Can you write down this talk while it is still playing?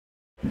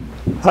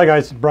Hi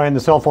guys, Brian the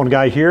cell phone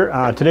guy here.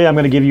 Today I'm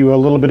going to give you a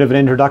little bit of an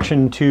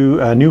introduction to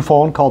a new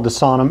phone called the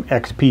Sonim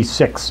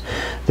XP6.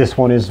 This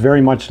one is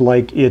very much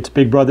like its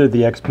big brother,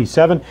 the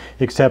XP7,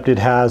 except it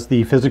has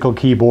the physical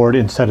keyboard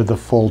instead of the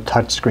full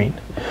touchscreen.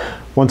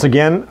 Once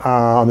again,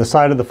 on the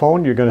side of the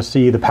phone you're going to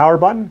see the power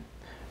button.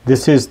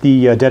 This is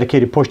the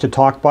dedicated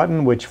push-to-talk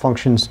button, which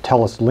functions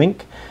TELUS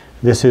Link.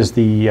 This is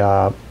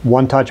the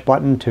one-touch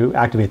button to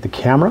activate the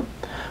camera.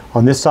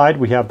 On this side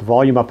we have the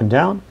volume up and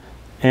down.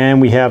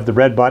 And we have the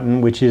red button,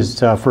 which is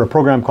for a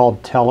program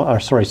called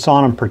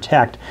Sonim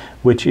Protect,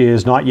 which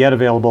is not yet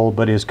available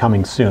but is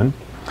coming soon.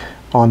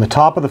 On the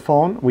top of the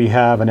phone, we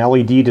have an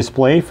LED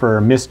display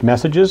for missed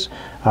messages.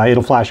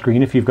 It'll flash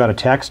green if you've got a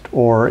text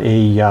or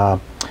a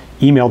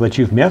email that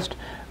you've missed.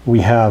 We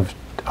have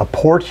a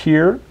port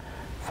here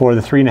for the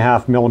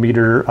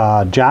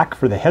 3.5mm jack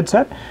for the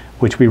headset,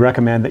 which we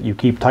recommend that you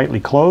keep tightly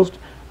closed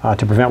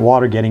to prevent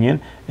water getting in.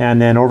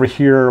 And then over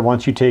here,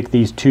 once you take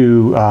these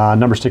two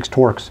number 6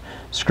 Torx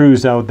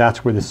screws out,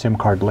 that's where the SIM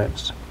card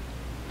lives.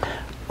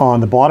 On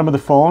the bottom of the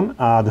phone,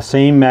 the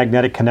same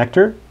magnetic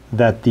connector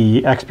that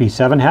the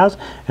XP7 has.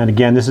 And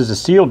again, this is a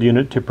sealed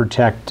unit to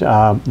protect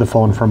the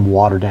phone from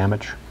water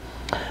damage.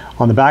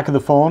 On the back of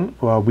the phone,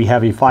 we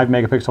have a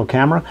 5-megapixel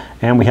camera,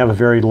 and we have a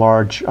very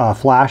large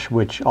flash,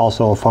 which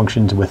also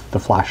functions with the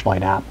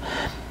flashlight app.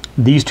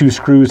 These two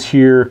screws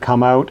here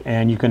come out,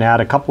 and you can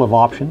add a couple of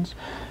options.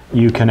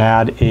 You can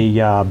add a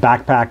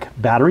backpack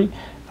battery,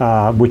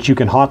 which you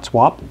can hot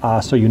swap,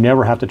 so you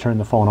never have to turn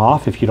the phone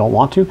off if you don't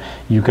want to.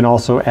 You can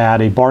also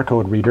add a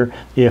barcode reader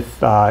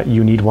if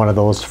you need one of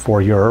those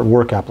for your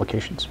work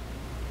applications.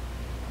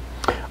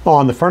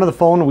 On the front of the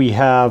phone, we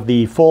have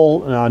the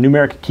full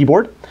numeric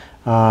keyboard.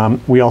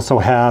 We also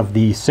have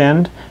the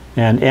send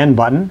and end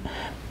button.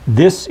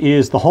 This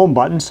is the home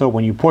button, so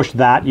when you push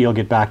that, you'll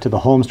get back to the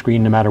home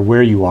screen no matter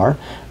where you are.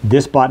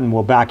 This button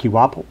will back you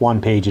up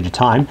one page at a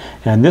time,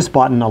 and this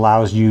button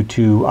allows you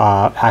to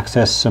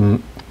access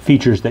some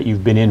features that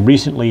you've been in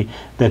recently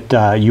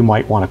that you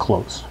might want to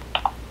close.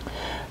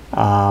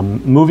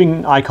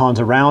 Moving icons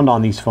around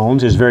on these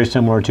phones is very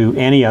similar to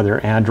any other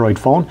Android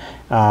phone.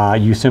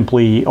 You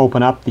simply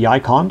open up the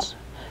icons,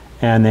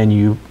 and then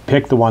you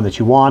pick the one that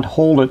you want,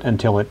 hold it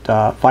until it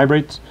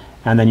vibrates,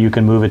 and then you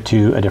can move it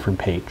to a different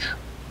page.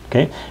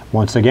 Okay.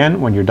 Once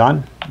again, when you're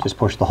done, just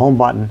push the home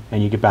button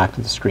and you get back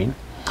to the screen.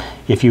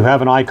 If you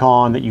have an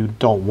icon that you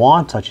don't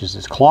want, such as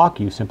this clock,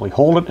 you simply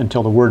hold it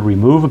until the word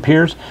remove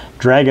appears,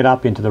 drag it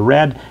up into the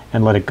red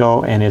and let it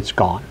go, and it's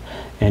gone.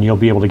 And you'll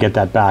be able to get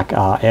that back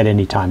at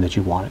any time that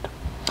you want it.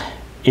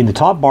 In the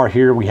top bar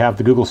here, we have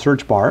the Google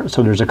search bar.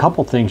 So there's a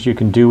couple things you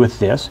can do with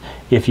this.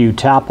 If you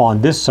tap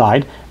on this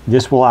side,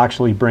 this will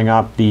actually bring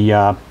up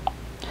the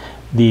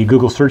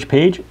Google search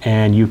page,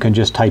 and you can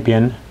just type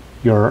in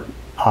your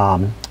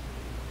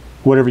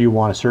whatever you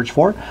want to search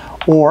for.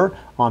 Or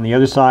on the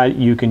other side,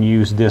 you can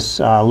use this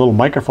little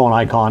microphone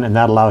icon, and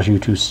that allows you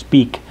to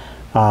speak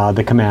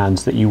the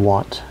commands that you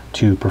want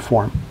to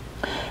perform.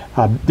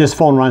 This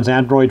phone runs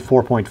Android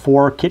 4.4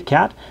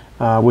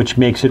 KitKat, which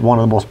makes it one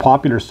of the most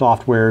popular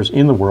softwares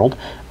in the world,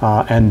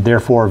 and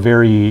therefore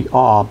very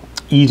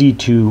easy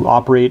to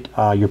operate.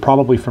 You're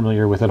probably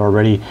familiar with it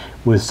already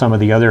with some of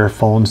the other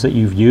phones that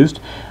you've used,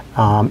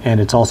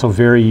 and it's also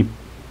very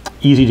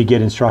easy to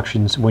get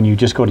instructions when you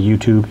just go to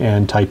YouTube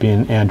and type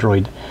in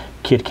Android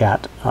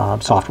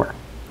KitKat software.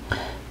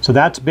 So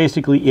that's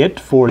basically it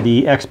for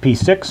the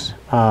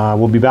XP6.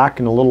 We'll be back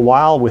in a little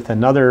while with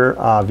another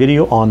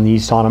video on the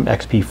Sonim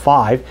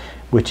XP5,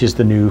 which is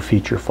the new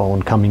feature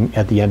phone coming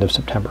at the end of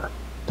September.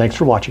 Thanks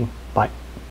for watching.